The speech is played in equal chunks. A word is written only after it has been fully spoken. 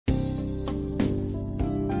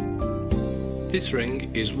This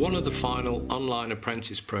ring is one of the final online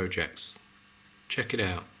apprentice projects. Check it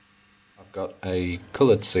out. I've got a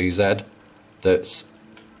coloured CZ that's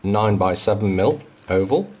 9x7mm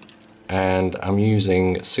oval, and I'm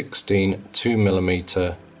using 16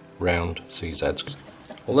 2mm round CZs.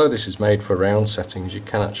 Although this is made for round settings, you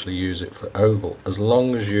can actually use it for oval as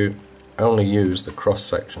long as you only use the cross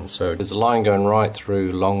section. So there's a line going right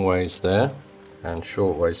through long ways there and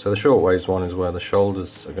short ways. So the short ways one is where the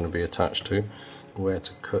shoulders are going to be attached to, where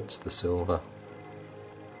to cut the silver.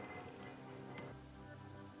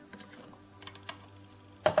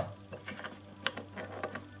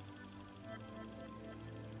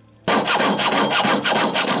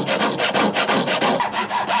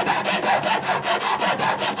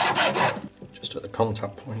 Just at the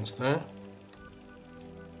contact points there.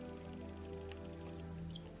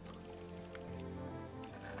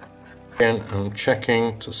 Again, I'm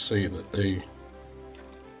checking to see that the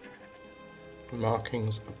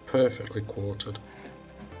markings are perfectly quartered.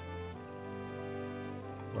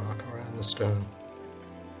 Mark around the stone.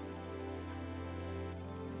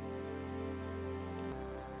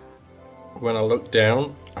 When I look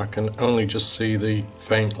down, I can only just see the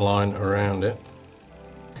faint line around it,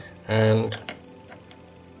 and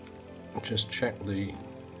just check the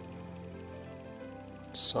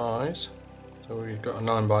size. So we've got a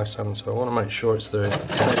 9x7, so I want to make sure it's the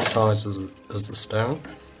same size as the stone.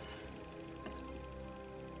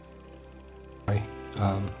 I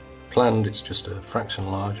planned it's just a fraction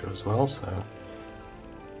larger as well, so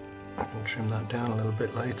I can trim that down a little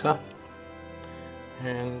bit later.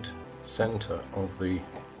 And centre of the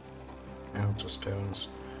outer stones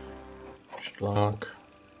should mark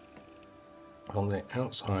on the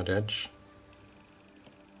outside edge,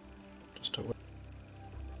 just at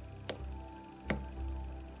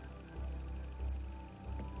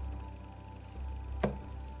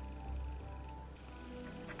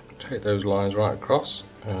take those lines right across,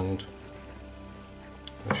 and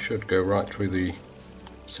they should go right through the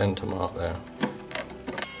centre mark there.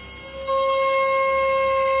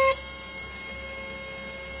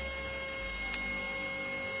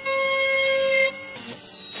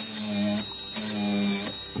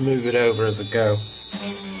 Move it over as I go.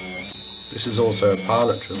 This is also a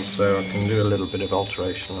pilot drill, so I can do a little bit of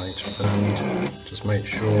alteration later if I need. Just make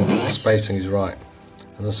sure the spacing is right.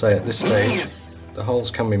 As I say, at this stage the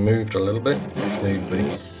holes can be moved a little bit if need be.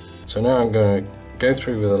 So now I'm going to go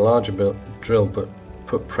through with a larger drill but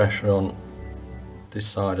put pressure on this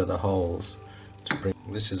side of the holes to bring.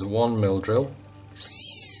 This is a 1mm drill.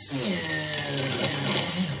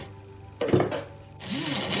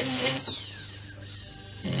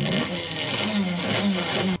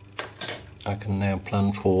 I can now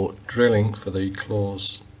plan for drilling for the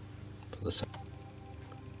claws for the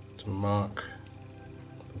to mark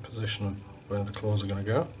the position of where the claws are going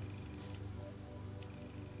to go.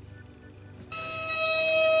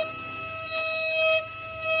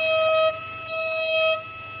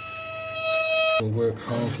 Will work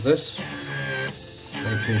fine for this,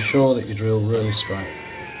 making sure that you drill really straight.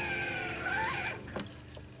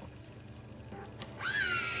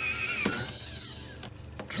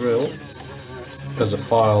 Drill as a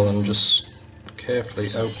file and just carefully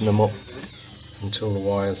open them up until the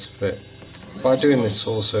wires fit. By doing this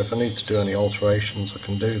also, if I need to do any alterations, I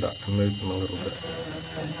can do that and move them a little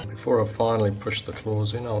bit. Before I finally push the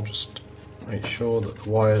claws in, I'll just make sure that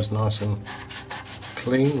the wire is nice and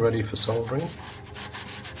clean, ready for soldering.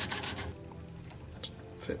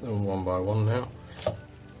 Fit them one by one now.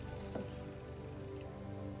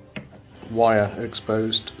 Wire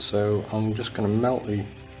exposed, so I'm just going to melt the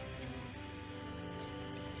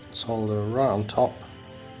solder right on top.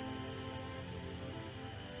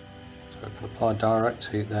 So I can apply direct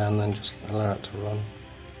heat there and then just allow it to run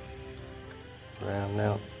around.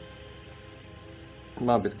 Now it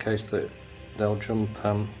might be the case that they'll jump,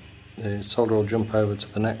 the solder will jump over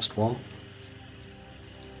to the next one.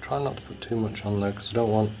 Try not to put too much on though, because I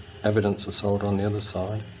don't want evidence of solder on the other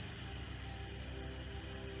side.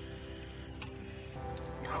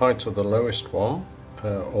 Height of the lowest one,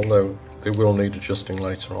 although they will need adjusting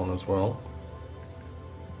later on as well.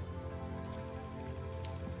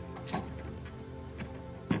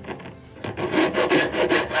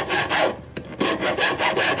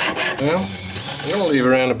 Now, I'm going to leave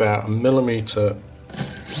around about 1 millimetre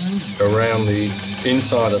around the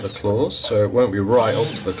inside of the claws, so it won't be right up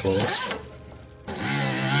to the claws.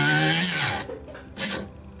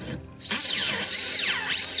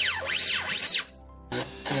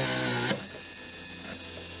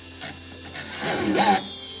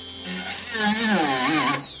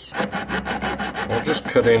 I'll just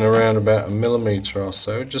cut in around about 1 millimetre or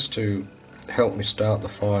so, just to help me start the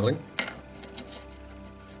filing.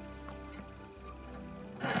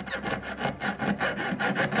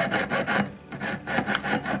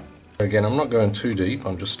 Again, I'm not going too deep,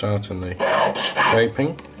 I'm just starting the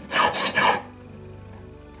shaping.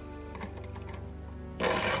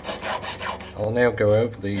 I'll now go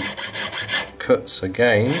over the cuts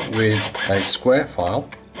again with a square file,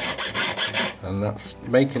 and that's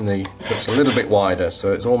making the cuts a little bit wider,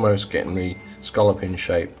 so it's almost getting the scalloping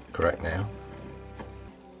shape correct now.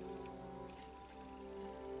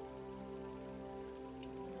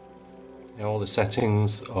 Now all the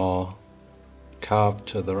settings are carved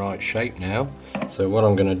to the right shape now, so what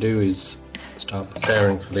I'm going to do is start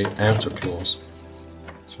preparing for the outer claws.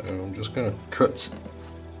 So I'm just going to cut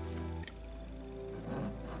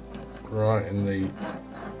right in the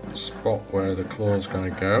spot where the claw is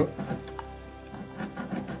going to go.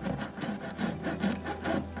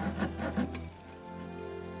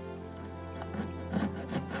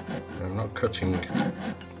 I'm not cutting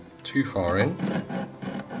too far in.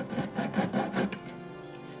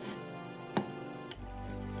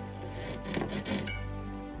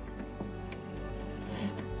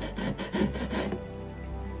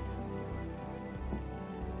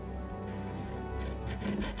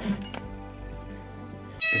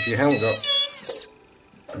 If you haven't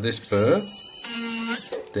got this burr,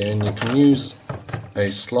 then you can use a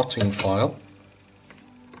slotting file,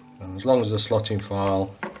 and as long as the slotting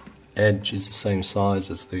file edge is the same size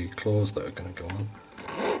as the claws that are going to go on,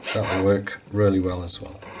 that will work really well as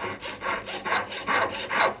well.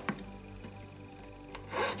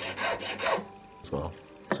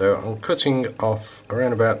 So I'm cutting off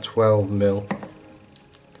around about 12mm,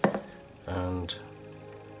 and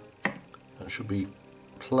that should be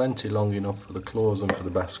plenty long enough for the claws and for the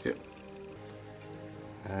basket.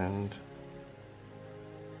 And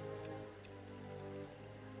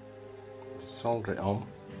solder it on,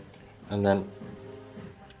 and then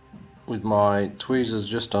with my tweezers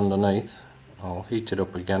just underneath, I'll heat it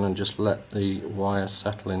up again and just let the wire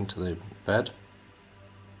settle into the bed,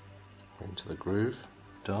 into the groove.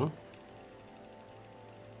 Done.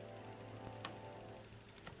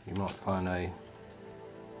 You might find a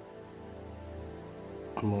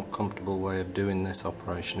more comfortable way of doing this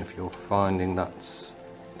operation if you're finding that's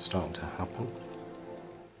starting to happen.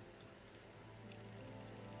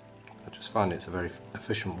 I just find it's a very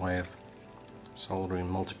efficient way of soldering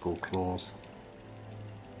multiple claws.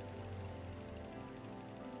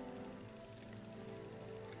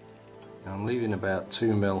 Now I'm leaving about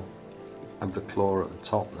 2mm of the claw at the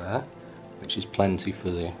top there, which is plenty for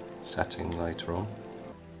the setting later on.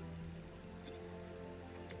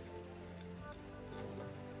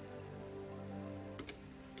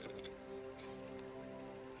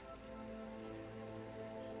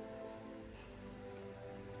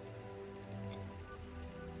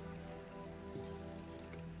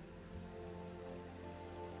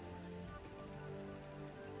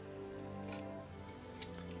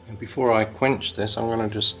 And before I quench this, I'm going to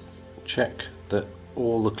just check that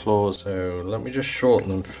all the claws, so let me just shorten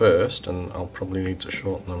them first, and I'll probably need to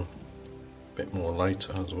shorten them a bit more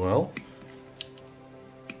later as well.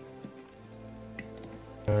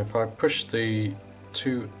 If I push the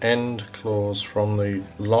two end claws from the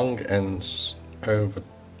long ends over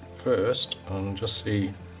first and just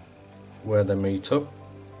see where they meet up,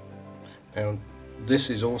 and this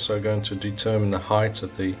is also going to determine the height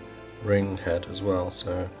of the ring head as well.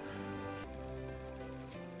 So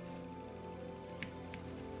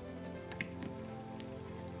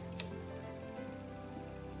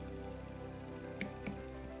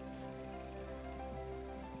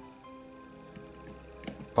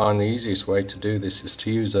I find the easiest way to do this is to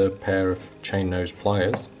use a pair of chain nose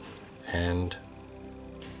pliers and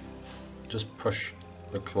just push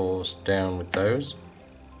the claws down with those.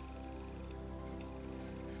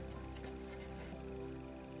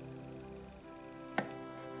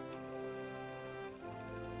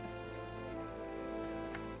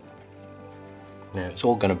 Now it's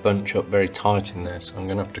all going to bunch up very tight in there, so I'm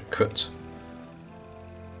going to have to cut.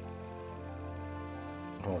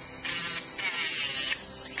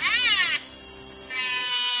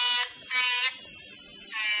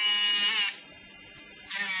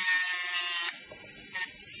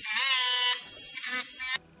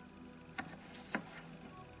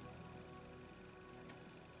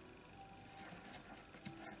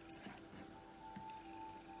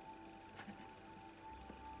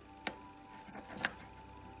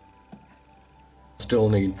 Still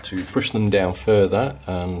need to push them down further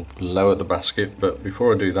and lower the basket, but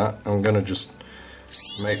before I do that I'm going to just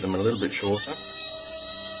make them a little bit shorter.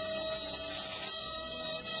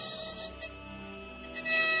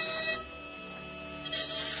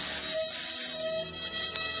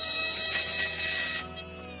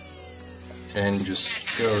 then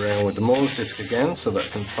just go around with the Morse disc again so that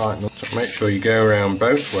it can tighten up. So make sure you go around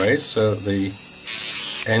both ways so that the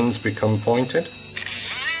ends become pointed.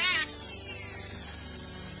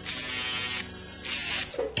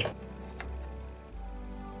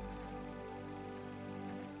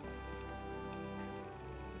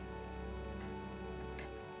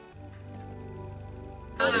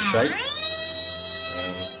 Shape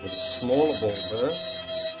with a smaller ball burr.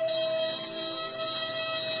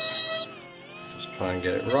 Just try and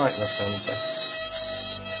get it right in the centre.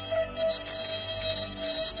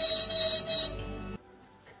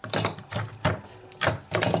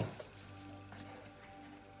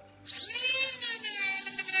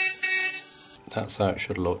 That's how it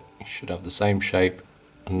should look. You should have the same shape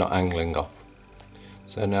and not angling off.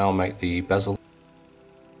 So now I'll make the bezel.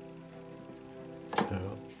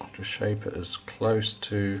 Just shape it as close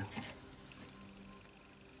to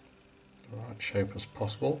the right shape as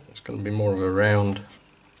possible. It's going to be more of a round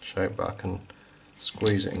shape, but I can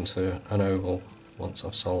squeeze it into an oval once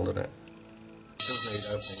I've soldered it. It does need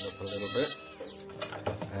opening up a little bit,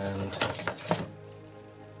 and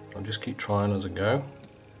I'll just keep trying as I go.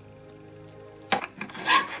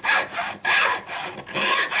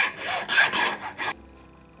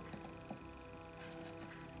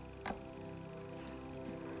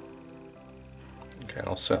 Okay,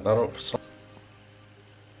 I'll set that up for some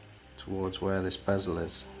towards where this bezel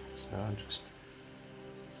is. So I'll just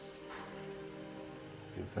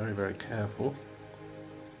be very, very careful.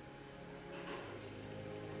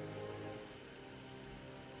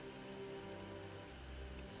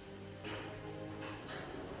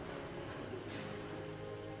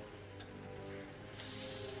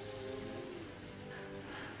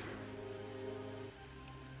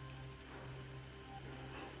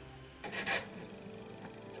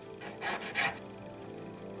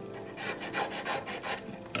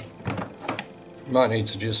 Might need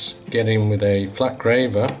to just get in with a flat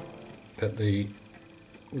graver at the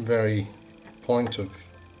very point of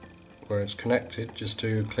where it's connected, just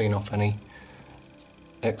to clean off any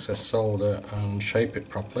excess solder and shape it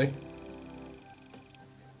properly.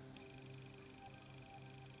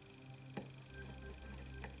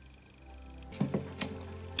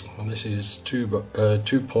 And this is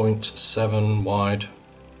 2.7 wide,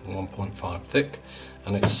 1.5 thick,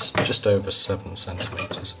 and it's just over 7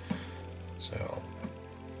 centimeters. So I'll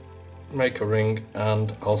make a ring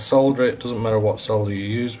and I'll solder it. Doesn't matter what solder you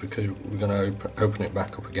use because we're going to open it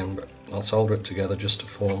back up again, but I'll solder it together just to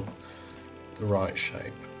form the right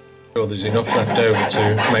shape. Sure, there's enough left over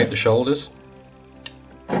to make the shoulders.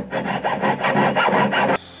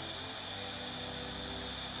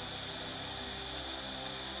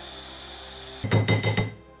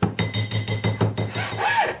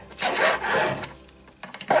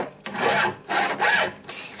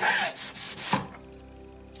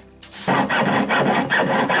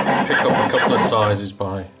 Sizes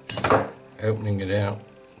by opening it out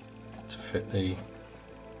to fit the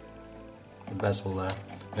bezel there.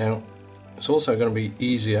 Now it's also going to be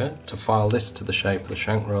easier to file this to the shape of the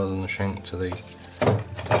shank rather than the shank to the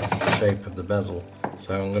shape of the bezel.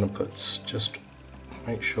 So I'm going to just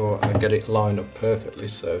make sure I get it lined up perfectly.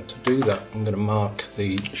 So to do that I'm going to mark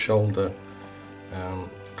the shoulder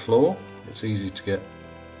claw. It's easy to get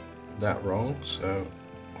that wrong, so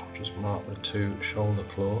I'll just mark the 2 shoulder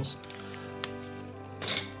claws.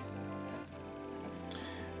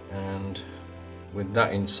 And with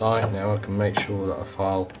that in sight now I can make sure that I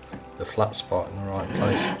file the flat spot in the right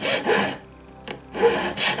place.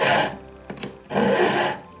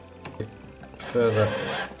 Further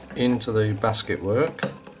into the basket work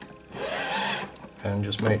and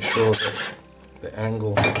just make sure that the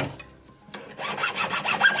angle of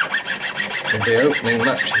the opening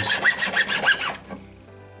matches.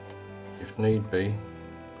 If need be,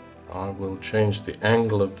 I will change the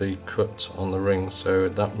angle of the cut on the ring, so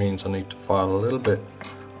that means I need to file a little bit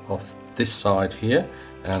off this side here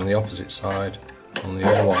and the opposite side on the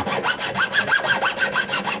other one.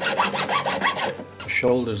 The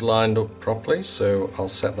shoulder's lined up properly, so I'll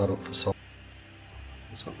set that up for solder.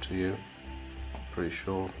 It's up to you. I'm pretty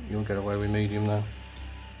sure you'll get away with medium there.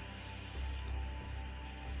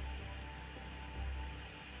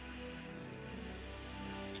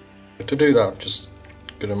 To do that, I've just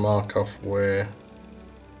going to mark off where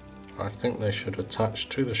I think they should attach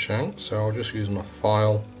to the shank, so I'll just use my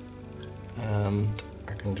file and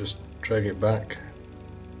I can just drag it back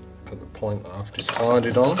at the point that I've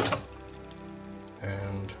decided on,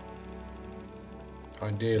 and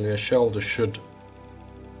ideally a shoulder should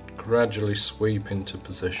gradually sweep into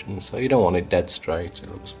position, so you don't want it dead straight,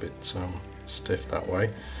 it looks a bit stiff that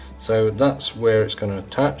way. So that's where it's going to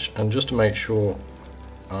attach, and just to make sure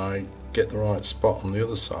I get the right spot on the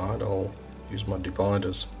other side, I'll use my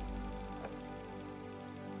dividers.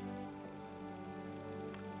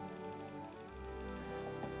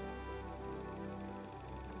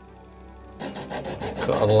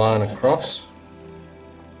 Cut a line across.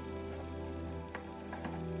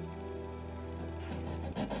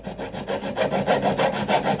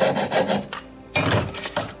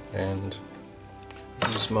 And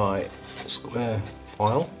use my square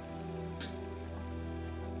file,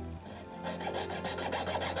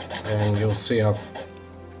 and you'll see I'm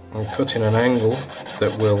cutting an angle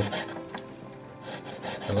that will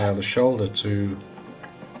allow the shoulder to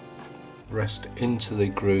rest into the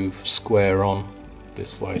groove square on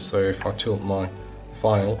this way. So if I tilt my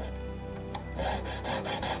file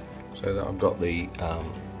so that I've got the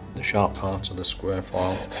sharp part of the square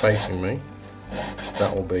file facing me,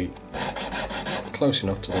 that will be close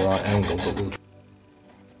enough to the right angle that we'll.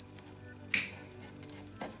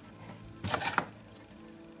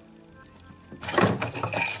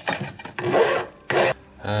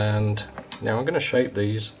 And now I'm going to shape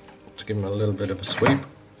these to give them a little bit of a sweep.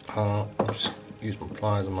 I'll just use my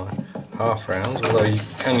pliers and my half rounds, although you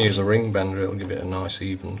can use a ring bender, it'll give it a nice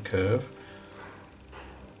even curve.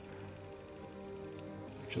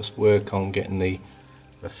 Just work on getting the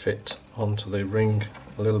fit onto the ring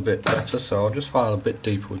a little bit better, so I'll just file a bit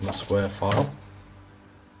deeper with my square file.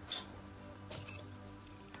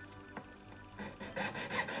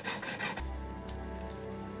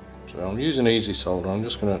 So I'm using easy solder. I'm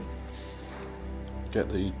just going to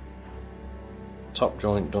get the top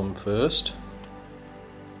joint done first.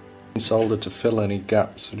 Solder to fill any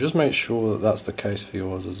gaps, so just make sure that that's the case for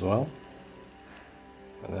yours as well.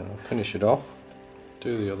 And then I'll finish it off,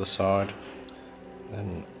 do the other side.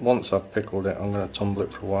 Then once I've pickled it, I'm going to tumble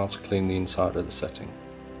it for a while to clean the inside of the setting.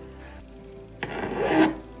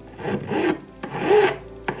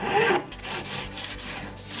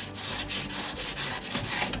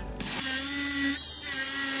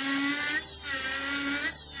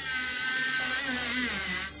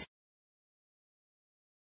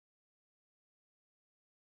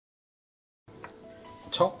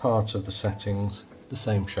 Top part of the settings the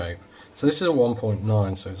same shape. So this is a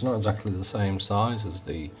 1.9, so it's not exactly the same size as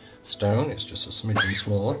the stone, it's just a smidgen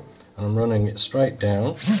smaller, and I'm running it straight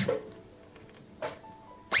down. So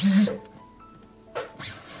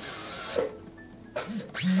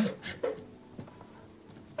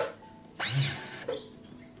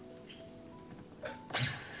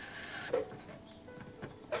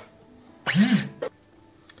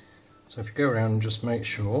if you go around and just make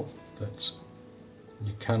sure that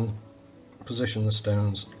you can position the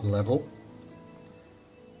stones level,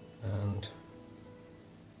 and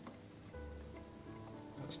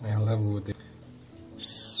that's now level with the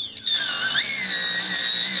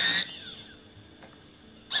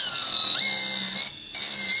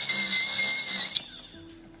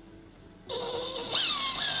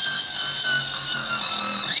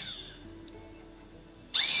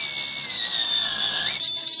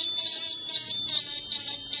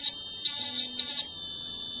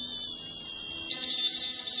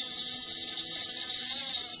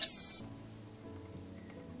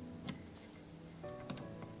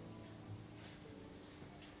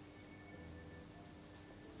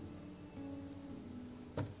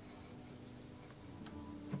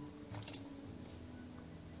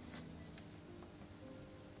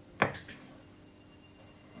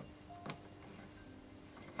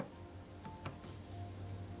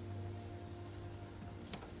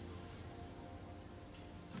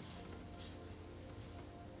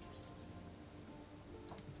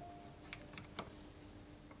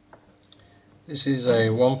This is a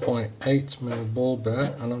 1.8mm ball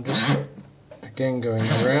bear, and I'm just again going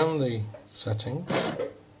around the setting.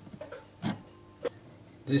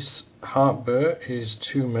 This heart burr is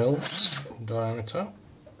 2mm in diameter,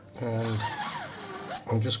 and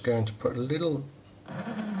I'm just going to put a little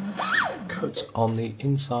cut on the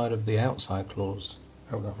inside of the outside claws.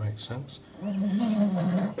 Hope that makes sense.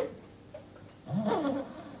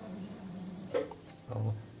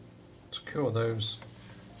 I'll secure those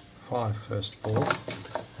 5 first of all,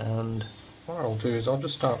 and what I'll do is I'll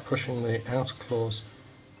just start pushing the outer claws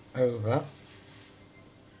over,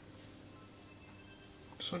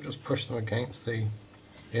 so I'll just push them against the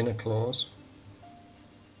inner claws.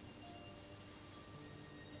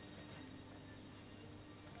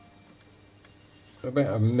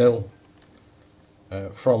 About a mil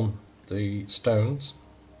from the stones,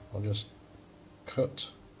 I'll just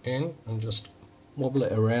cut in and just wobble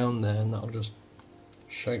it around there, and that'll just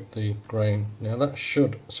shape the grain. Now that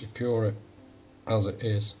should secure it as it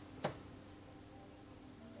is.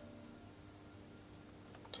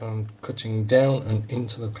 So I'm cutting down and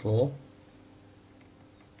into the claw.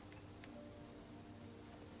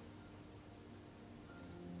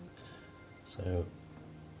 So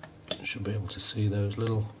you should be able to see those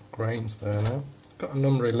little grains there now. Got a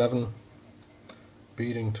number 11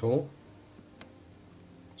 beading tool,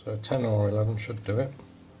 so 10 or 11 should do it,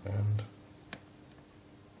 and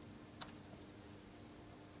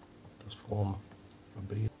just form a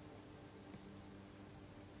bead.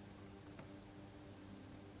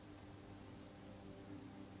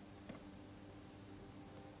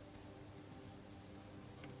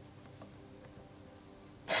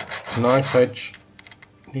 Knife edge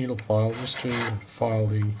needle file just to file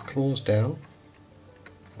the claws down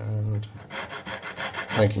and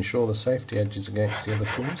making sure the safety edge is against the other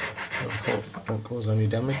claws, don't cause any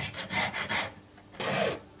damage.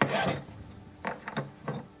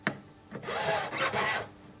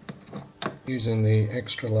 Using the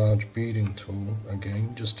extra large beading tool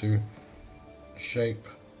again just to shape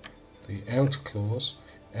the outer claws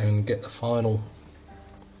and get the final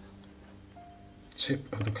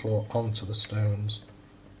tip of the claw onto the stones.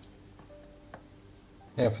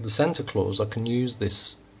 Now for the centre claws I can use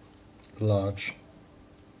this large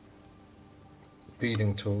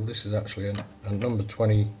beading tool. This is actually a number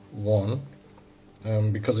 21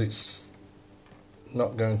 because it's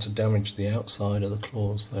not going to damage the outside of the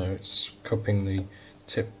claws there, it's cupping the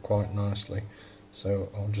tip quite nicely. So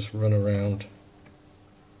I'll just run around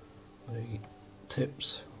the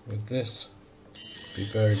tips with this. Be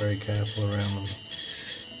very, very careful around them.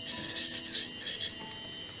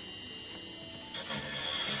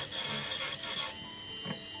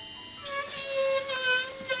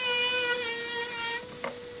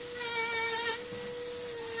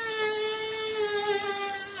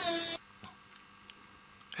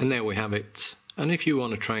 And there we have it. And if you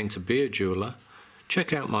want to train to be a jeweller,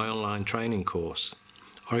 check out my online training course.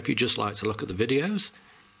 Or if you just like to look at the videos,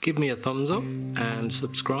 give me a thumbs up and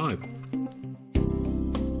subscribe.